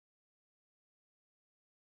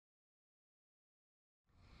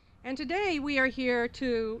And today we are here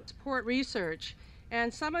to support research.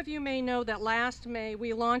 And some of you may know that last May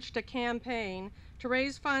we launched a campaign to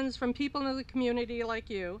raise funds from people in the community like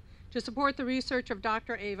you to support the research of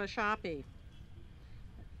Dr. Eva Sapi.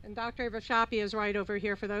 And Dr. Eva Sapi is right over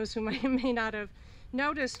here for those who may not have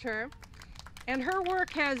noticed her. And her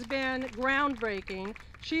work has been groundbreaking.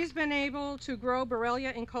 She's been able to grow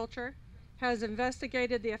Borrelia in culture, has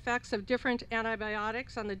investigated the effects of different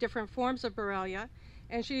antibiotics on the different forms of Borrelia,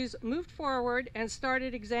 and she's moved forward and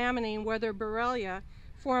started examining whether Borrelia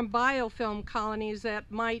form biofilm colonies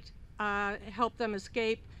that might help them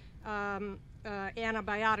escape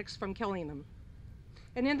antibiotics from killing them.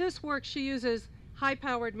 And in this work, she uses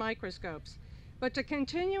high-powered microscopes. But to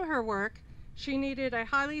continue her work, she needed a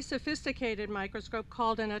highly sophisticated microscope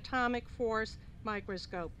called an atomic force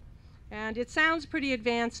microscope. And it sounds pretty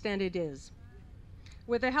advanced, and it is.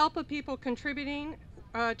 With the help of people contributing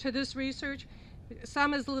to this research,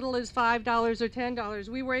 some as little as $5 or $10,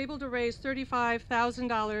 we were able to raise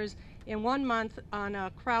 $35,000 in 1 month on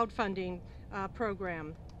a crowdfunding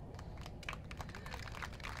program.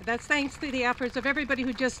 That's thanks to the efforts of everybody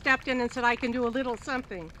who just stepped in and said, I can do a little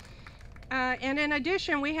something. And in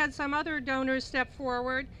addition, we had some other donors step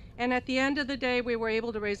forward, and at the end of the day, we were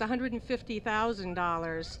able to raise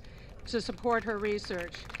 $150,000 to support her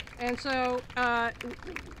research. And so,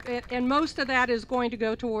 and most of that is going to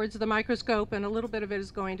go towards the microscope, and a little bit of it is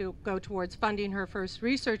going to go towards funding her first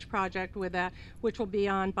research project with that, which will be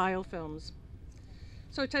on biofilms.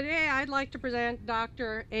 So today, I'd like to present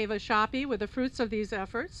Dr. Eva Sapi with the fruits of these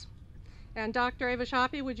efforts. And Dr. Eva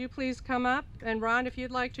Sapi, would you please come up? And Ron, if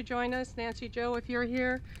you'd like to join us. Nancy Jo, if you're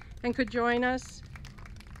here and could join us.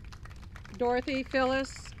 Dorothy,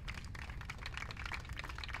 Phyllis.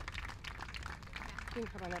 You can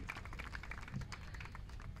come on up.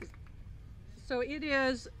 So it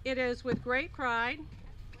is with great pride.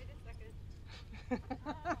 Wait a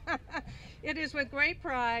second. It is with great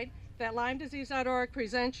pride that LymeDisease.org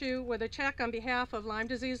presents you with a check on behalf of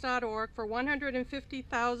LymeDisease.org for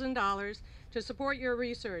 $150,000 to support your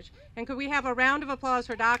research. And could we have a round of applause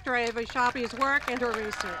for Dr. Eva Sapi's work and her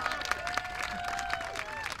research?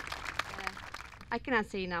 I cannot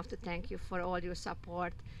say enough to thank you for all your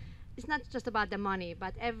support. It's not just about the money,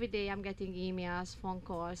 but every day I'm getting emails, phone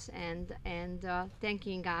calls, and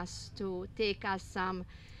thanking us to take us some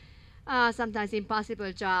sometimes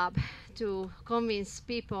impossible job to convince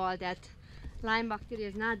people that Lyme bacteria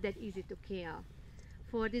is not that easy to kill.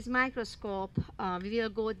 For this microscope, we will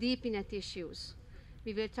go deep in the tissues.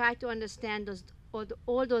 We will try to understand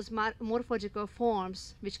all those morphological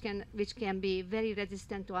forms which can be very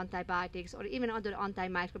resistant to antibiotics or even other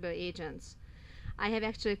antimicrobial agents. I have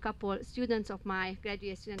actually a couple students of my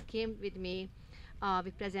graduate student came with me.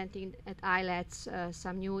 We're presenting at ILETS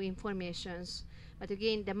some new informations. But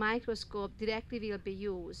again, the microscope directly will be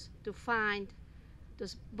used to find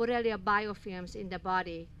those Borrelia biofilms in the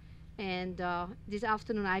body. And this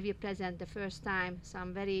afternoon, I will present the first time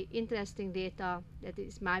some very interesting data that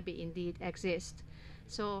this might be indeed exist.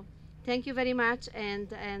 So thank you very much, and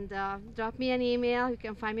drop me an email. You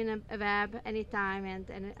can find me on the web anytime, and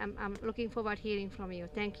I'm looking forward to hearing from you.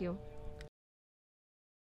 Thank you.